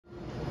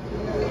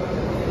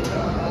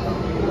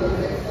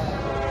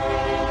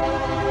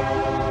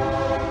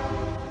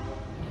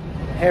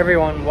Hey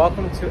everyone,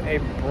 welcome to a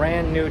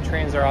brand new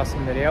Trains Are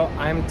Awesome video.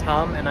 I'm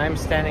Tom and I'm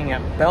standing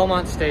at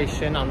Belmont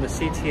Station on the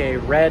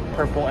CTA Red,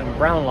 Purple, and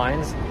Brown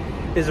lines.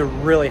 It is a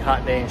really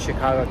hot day in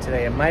Chicago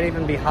today. It might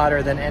even be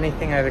hotter than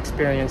anything I've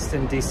experienced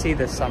in DC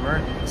this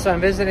summer. So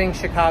I'm visiting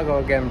Chicago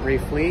again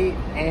briefly,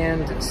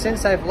 and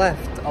since I've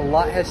left, a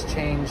lot has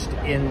changed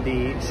in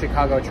the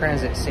Chicago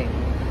transit scene.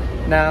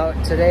 Now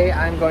today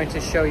I'm going to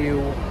show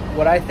you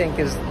what I think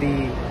is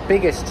the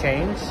biggest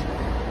change.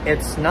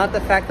 It's not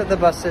the fact that the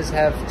buses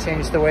have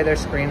changed the way their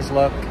screens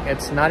look.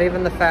 It's not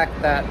even the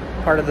fact that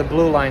part of the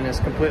blue line is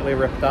completely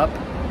ripped up.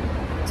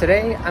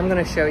 Today, I'm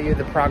going to show you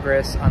the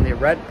progress on the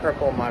Red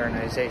Purple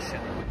Modernization.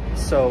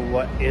 So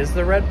what is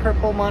the Red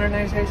Purple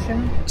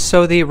Modernization?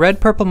 So the Red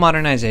Purple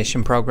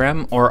Modernization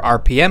program, or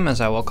RPM as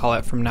I will call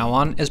it from now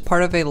on, is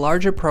part of a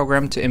larger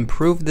program to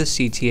improve the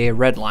CTA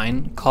Red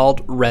Line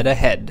called Red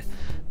Ahead.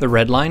 The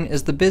Red Line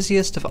is the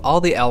busiest of all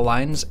the L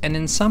lines, and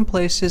in some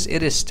places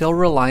it is still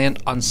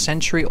reliant on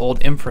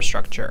century-old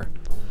infrastructure.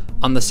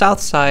 On the south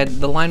side,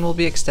 the line will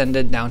be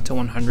extended down to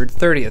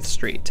 130th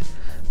Street,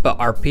 but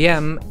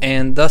RPM,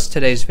 and thus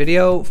today's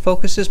video,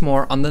 focuses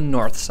more on the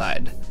north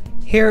side.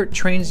 Here,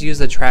 trains use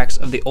the tracks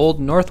of the old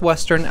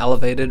Northwestern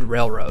Elevated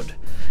Railroad.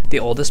 The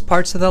oldest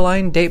parts of the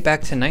line date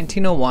back to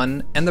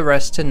 1901 and the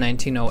rest to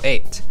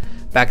 1908.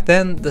 Back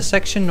then, the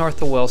section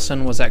north of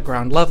Wilson was at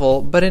ground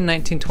level, but in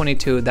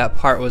 1922 that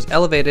part was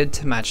elevated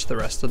to match the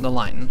rest of the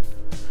line.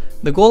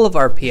 The goal of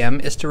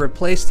RPM is to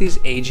replace these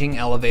aging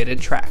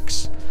elevated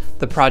tracks.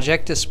 The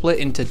project is split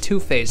into two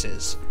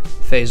phases.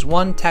 Phase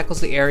 1 tackles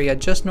the area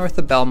just north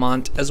of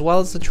Belmont, as well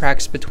as the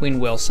tracks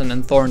between Wilson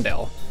and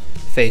Thorndale.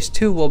 Phase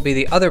 2 will be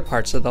the other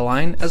parts of the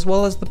line, as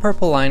well as the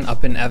Purple Line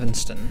up in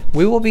Evanston.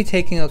 We will be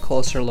taking a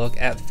closer look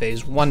at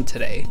Phase 1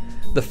 today.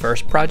 The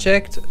first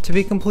project to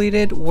be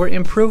completed were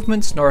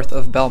improvements north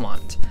of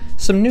Belmont.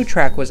 Some new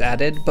track was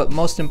added, but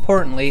most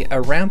importantly, a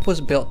ramp was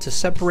built to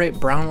separate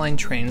Brown Line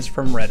trains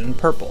from Red and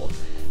Purple.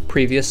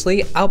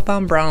 Previously,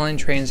 outbound Brown Line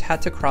trains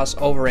had to cross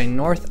over a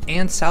north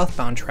and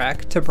southbound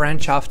track to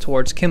branch off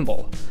towards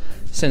Kimball.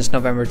 Since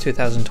November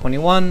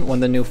 2021, when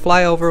the new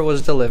flyover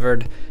was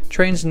delivered,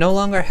 trains no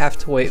longer have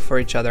to wait for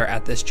each other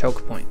at this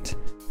choke point.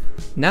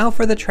 Now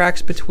for the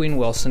tracks between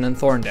Wilson and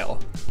Thorndale.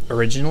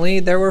 Originally,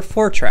 there were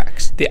 4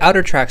 tracks. The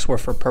outer tracks were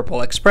for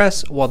Purple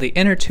Express, while the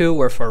inner 2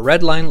 were for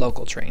Red Line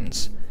local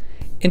trains.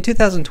 In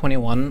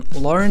 2021,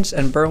 Lawrence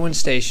and Berwyn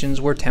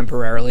stations were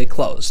temporarily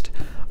closed.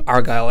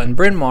 Argyle and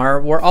Bryn Mawr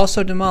were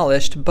also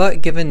demolished,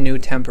 but given new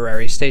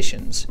temporary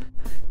stations.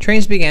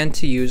 Trains began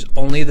to use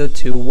only the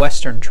 2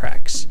 western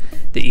tracks.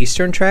 The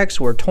eastern tracks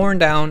were torn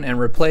down and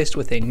replaced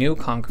with a new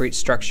concrete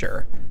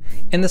structure.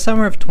 In the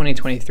summer of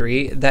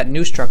 2023, that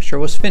new structure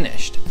was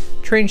finished.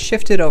 Trains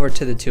shifted over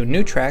to the 2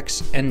 new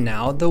tracks, and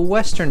now the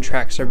western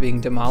tracks are being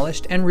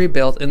demolished and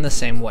rebuilt in the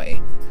same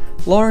way.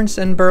 Lawrence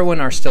and Berwyn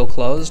are still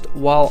closed,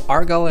 while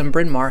Argyle and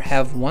Bryn Mawr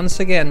have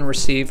once again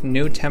received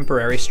new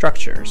temporary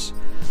structures.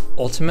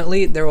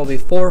 Ultimately, there will be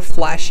 4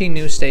 flashy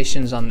new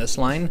stations on this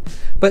line,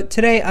 but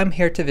today I'm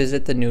here to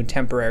visit the new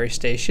temporary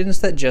stations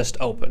that just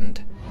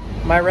opened.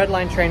 My Red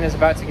Line train is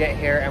about to get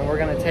here, and we're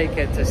going to take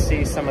it to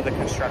see some of the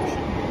construction.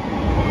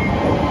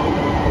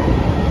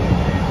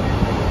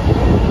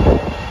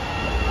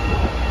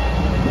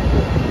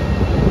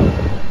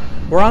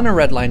 We're on a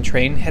Red Line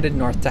train headed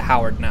north to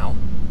Howard now.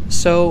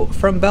 So,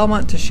 from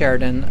Belmont to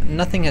Sheridan,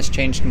 nothing has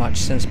changed much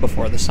since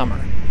before the summer.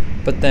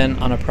 But then,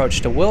 on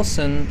approach to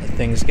Wilson,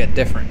 things get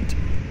different.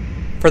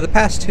 For the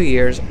past 2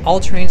 years, all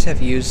trains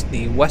have used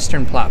the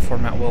western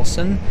platform at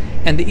Wilson,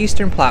 and the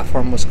eastern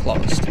platform was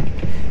closed.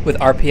 With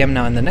RPM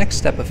now in the next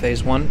step of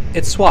Phase 1,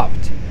 it's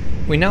swapped.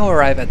 We now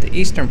arrive at the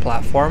eastern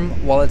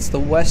platform, while it's the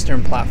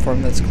western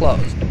platform that's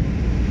closed.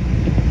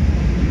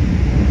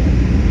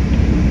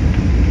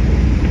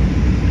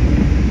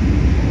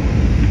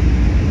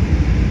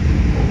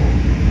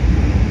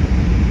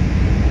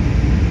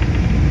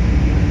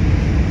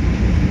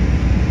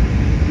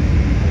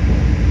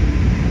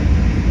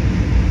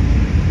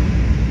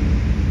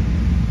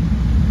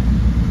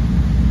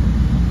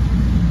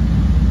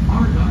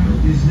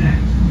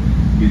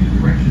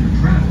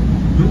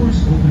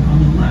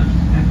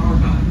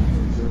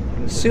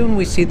 Soon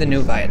we see the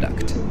new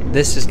viaduct.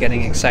 This is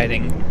getting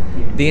exciting.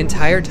 The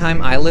entire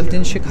time I lived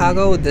in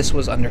Chicago, this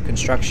was under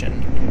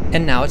construction,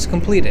 and now it's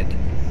completed.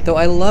 Though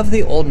I love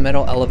the old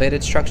metal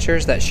elevated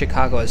structures that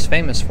Chicago is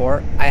famous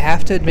for, I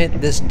have to admit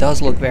this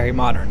does look very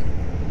modern.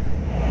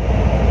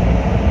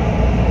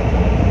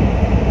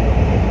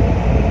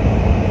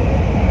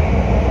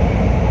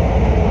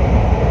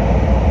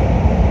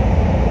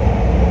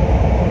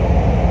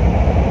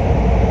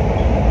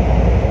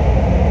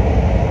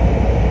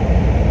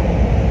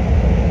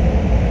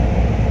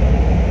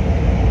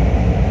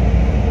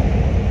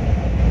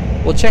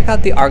 We'll check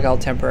out the Argyle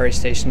temporary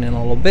station in a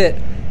little bit,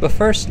 but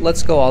first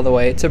let's go all the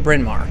way to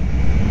Bryn Mawr.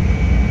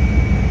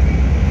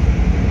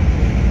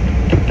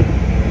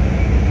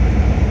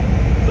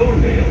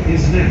 Thorndale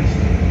is next.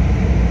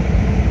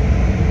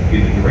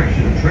 In the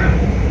direction of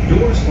travel,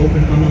 doors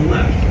open on the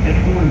left at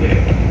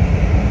Thorndale.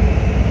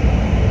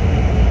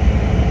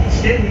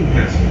 Standing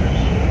passengers,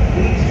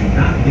 please do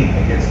not lean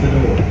against the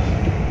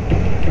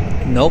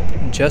doors. Nope,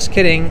 just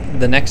kidding.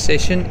 The next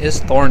station is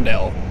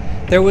Thorndale.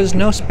 There was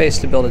no space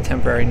to build a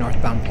temporary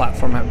northbound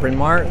platform at Bryn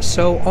Mawr,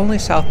 so only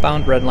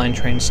southbound Red Line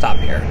trains stop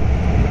here.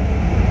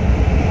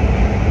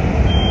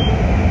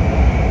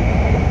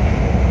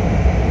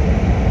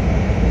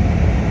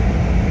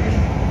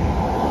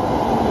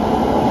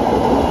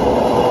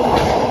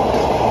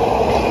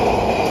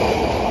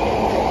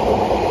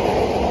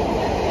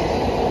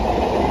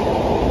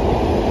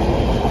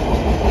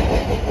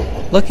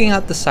 Looking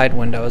out the side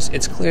windows,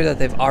 it's clear that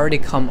they've already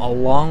come a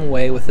long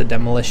way with the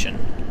demolition.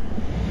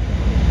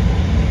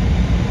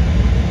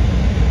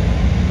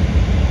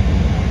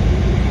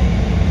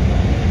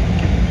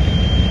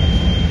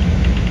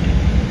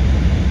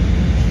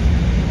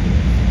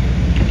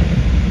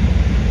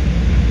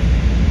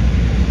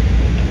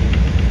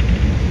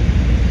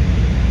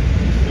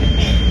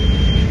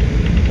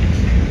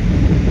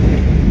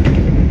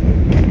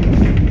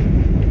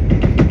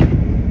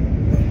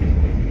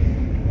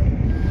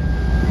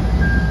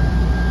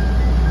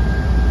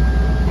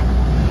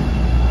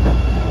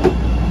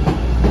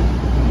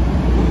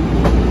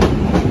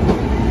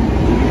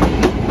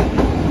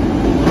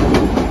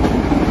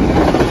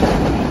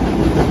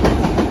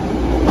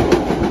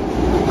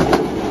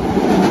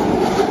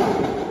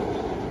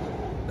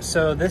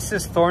 So this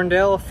is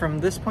Thorndale. From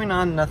this point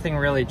on, nothing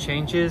really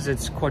changes.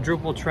 It's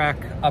quadruple track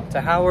up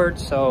to Howard,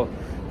 so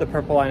the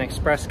Purple Line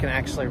Express can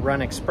actually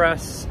run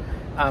express.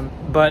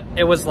 But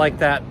it was like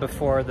that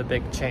before the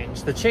big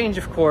change. The change,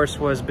 of course,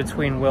 was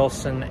between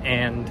Wilson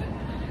and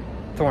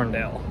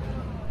Thorndale.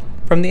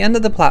 From the end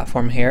of the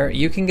platform here,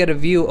 you can get a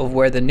view of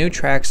where the new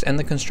tracks and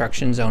the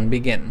construction zone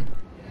begin.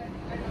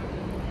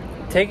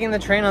 Taking the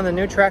train on the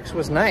new tracks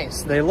was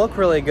nice. They look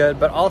really good,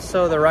 but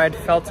also the ride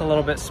felt a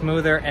little bit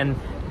smoother and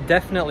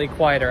definitely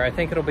quieter. I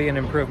think it'll be an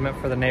improvement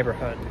for the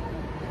neighborhood.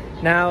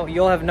 Now,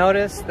 you'll have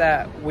noticed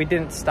that we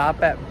didn't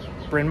stop at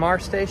Bryn Mawr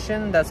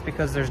station. That's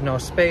because there's no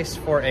space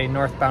for a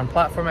northbound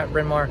platform at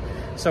Bryn Mawr.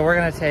 So we're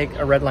gonna take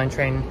a Red Line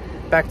train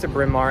back to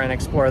Bryn Mawr and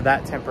explore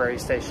that temporary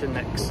station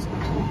next.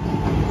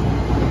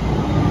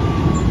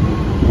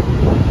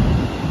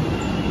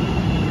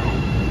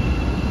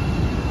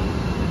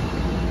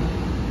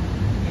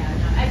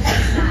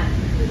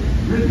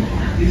 Bryn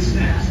Mawr is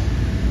next.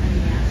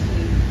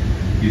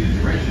 In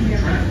the direction of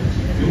travel,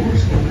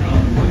 doors open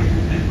on the right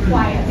and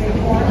quiet.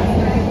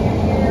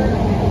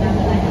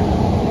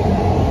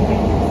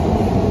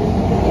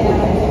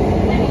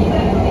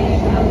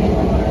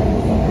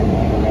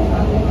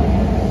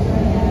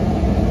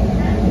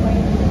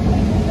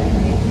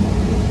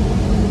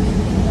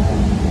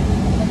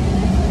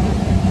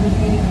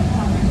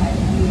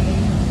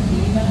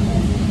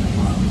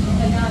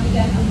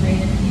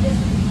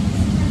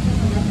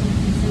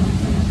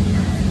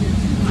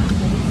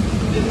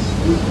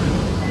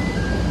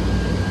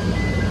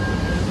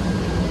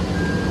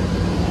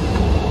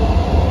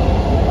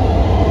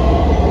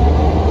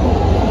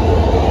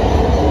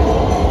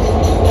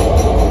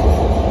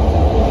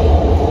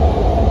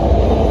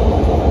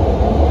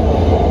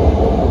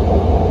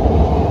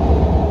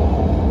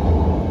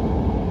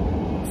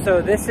 So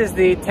this is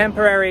the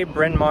temporary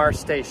Bryn Mawr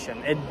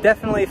station. It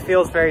definitely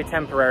feels very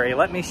temporary.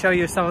 Let me show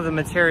you some of the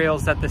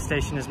materials that the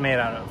station is made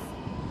out of.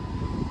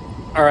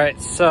 All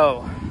right,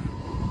 so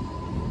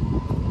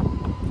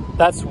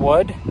that's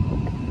wood.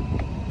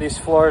 These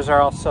floors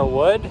are also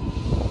wood.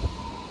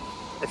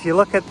 If you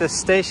look at the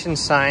station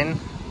sign,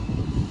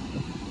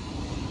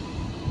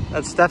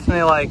 that's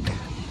definitely like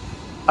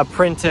a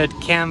printed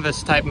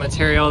canvas type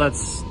material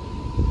that's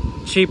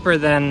cheaper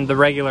than the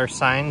regular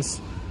signs.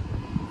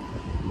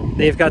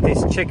 They've got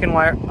these chicken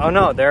wire, oh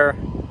no, they're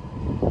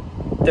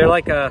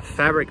like a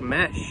fabric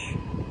mesh.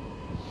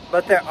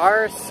 But there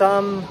are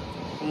some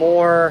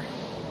more,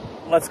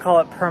 let's call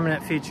it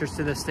permanent features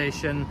to the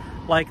station,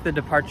 like the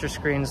departure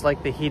screens,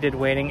 like the heated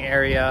waiting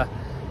area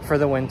for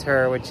the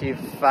winter, which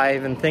if I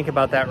even think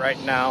about that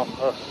right now,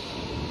 ugh.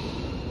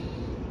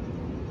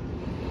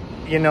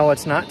 You know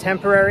it's not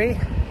temporary?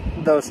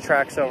 Those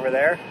tracks over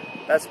there.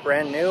 That's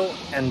brand new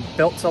and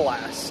built to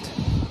last.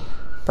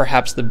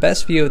 Perhaps the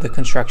best view of the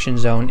construction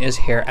zone is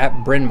here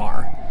at Bryn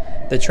Mawr.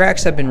 The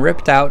tracks have been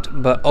ripped out,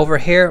 but over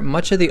here,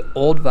 much of the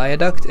old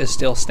viaduct is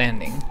still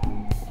standing.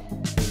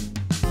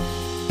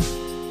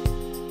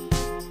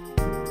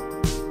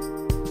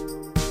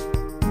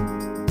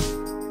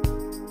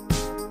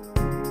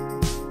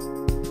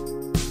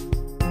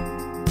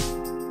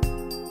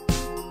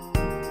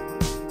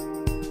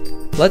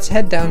 Let's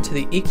head down to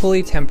the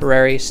equally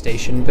temporary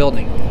station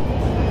building.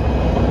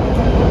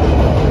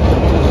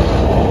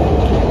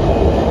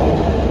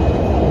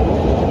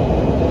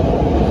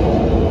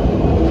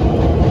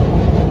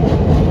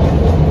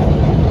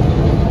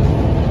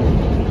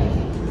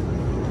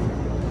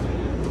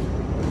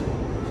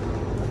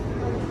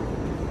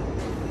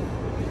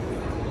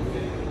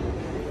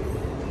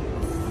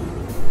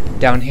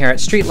 Down here at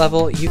street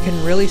level, you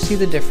can really see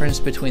the difference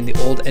between the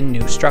old and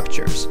new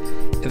structures.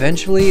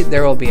 Eventually,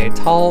 there will be a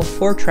tall,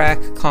 4-track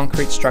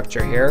concrete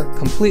structure here,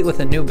 complete with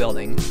a new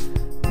building.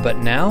 but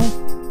now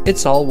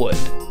it's all wood.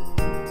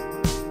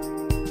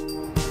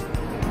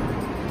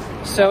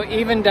 So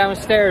even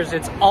downstairs,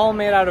 it's all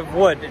made out of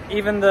wood.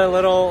 Even the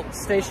little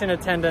station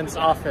attendant's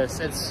office,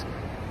 it's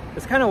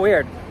kind of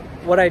weird.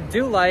 What I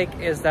do like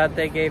is that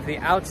they gave the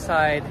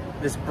outside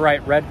this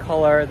bright red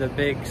color, the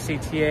big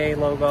CTA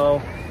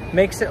logo,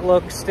 makes it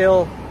look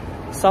still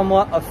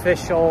somewhat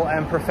official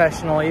and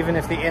professional, even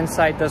if the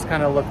inside does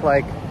kind of look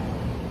like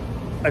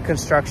a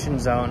construction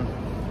zone.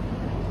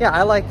 Yeah,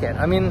 I like it.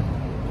 I mean,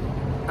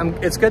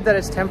 it's good that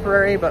it's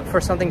temporary, but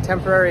for something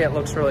temporary, it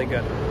looks really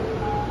good.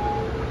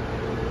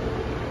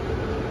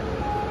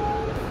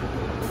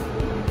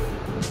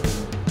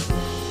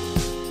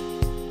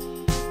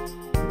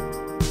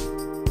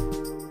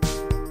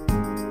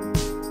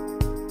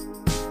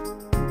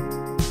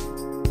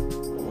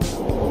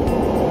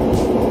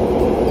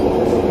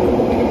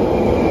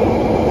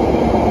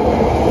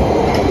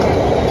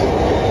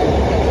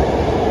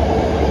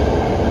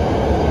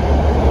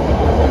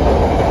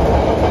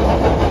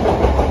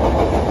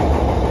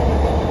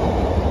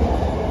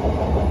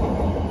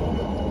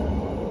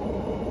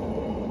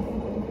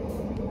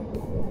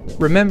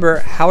 Remember,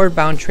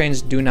 Howard-bound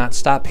trains do not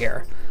stop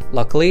here.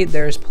 Luckily,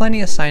 there is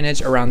plenty of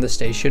signage around the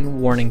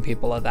station warning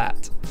people of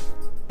that.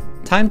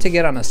 Time to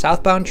get on a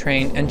southbound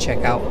train and check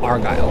out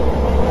Argyle.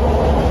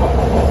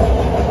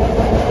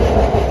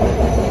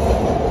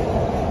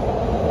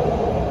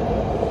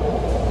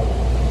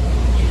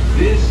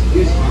 This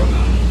is Argyle.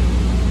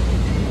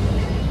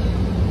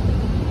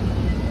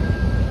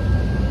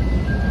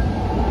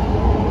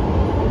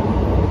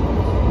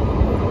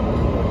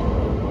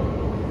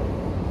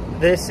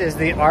 This is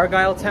the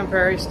Argyle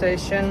temporary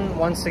station.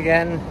 Once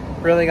again,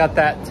 really got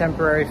that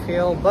temporary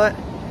feel, but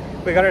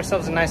we got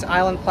ourselves a nice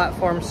island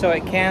platform so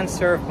it can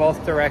serve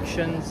both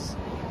directions.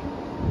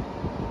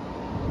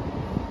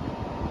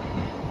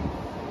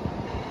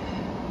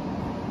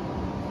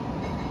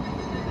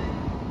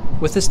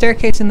 With the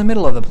staircase in the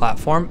middle of the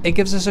platform, it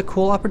gives us a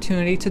cool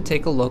opportunity to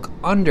take a look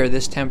under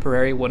this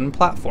temporary wooden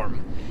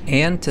platform,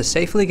 and to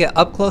safely get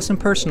up close and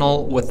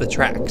personal with the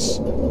tracks.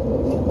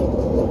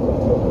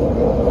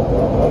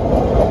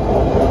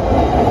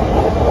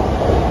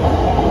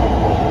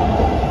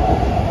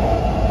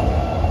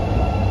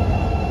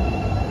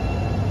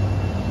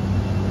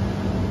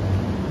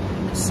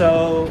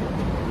 So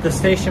the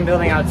station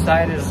building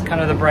outside is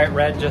kind of the bright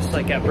red, just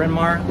like at Bryn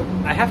Mawr.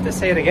 I have to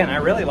say it again, I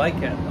really like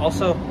it.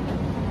 Also,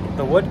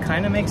 the wood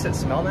kind of makes it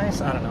smell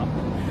nice. I don't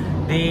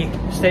know.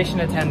 The station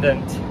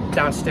attendant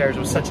downstairs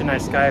was such a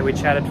nice guy. We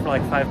chatted for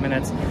like 5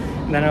 minutes,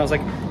 and then I was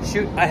like,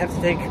 shoot, I have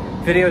to take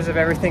videos of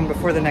everything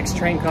before the next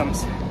train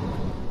comes.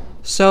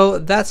 So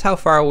that's how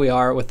far we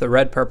are with the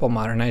Red Purple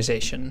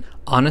Modernization.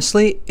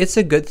 Honestly, it's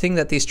a good thing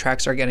that these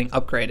tracks are getting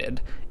upgraded.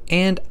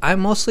 And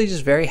I'm mostly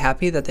just very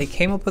happy that they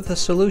came up with a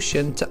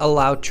solution to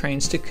allow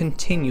trains to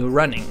continue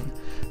running.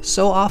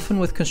 So often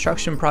with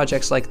construction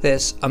projects like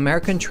this,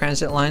 American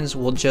transit lines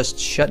will just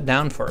shut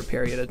down for a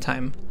period of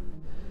time.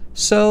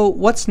 So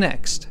what's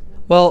next?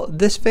 Well,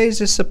 this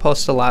phase is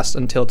supposed to last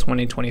until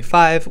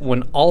 2025,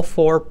 when all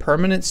 4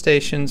 permanent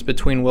stations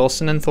between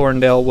Wilson and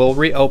Thorndale will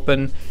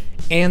reopen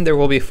and there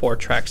will be 4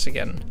 tracks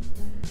again.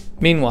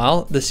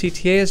 Meanwhile, the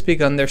CTA has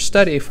begun their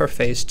study for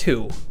Phase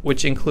 2,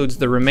 which includes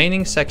the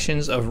remaining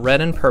sections of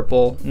Red and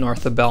Purple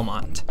north of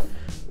Belmont.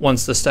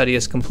 Once the study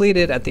is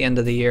completed at the end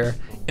of the year,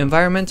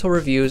 environmental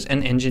reviews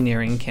and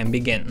engineering can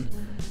begin.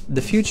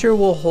 The future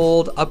will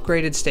hold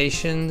upgraded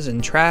stations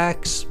and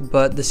tracks,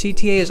 but the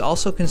CTA is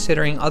also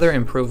considering other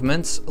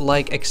improvements,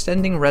 like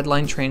extending Red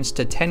Line trains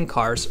to 10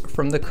 cars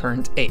from the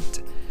current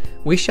 8.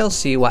 We shall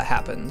see what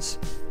happens.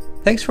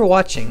 Thanks for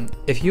watching.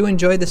 If you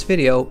enjoyed this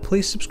video,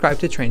 please subscribe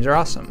to Trains Are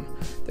Awesome.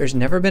 There's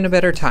never been a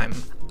better time.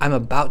 I'm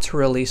about to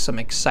release some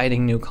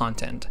exciting new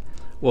content.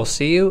 We'll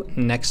see you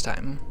next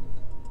time.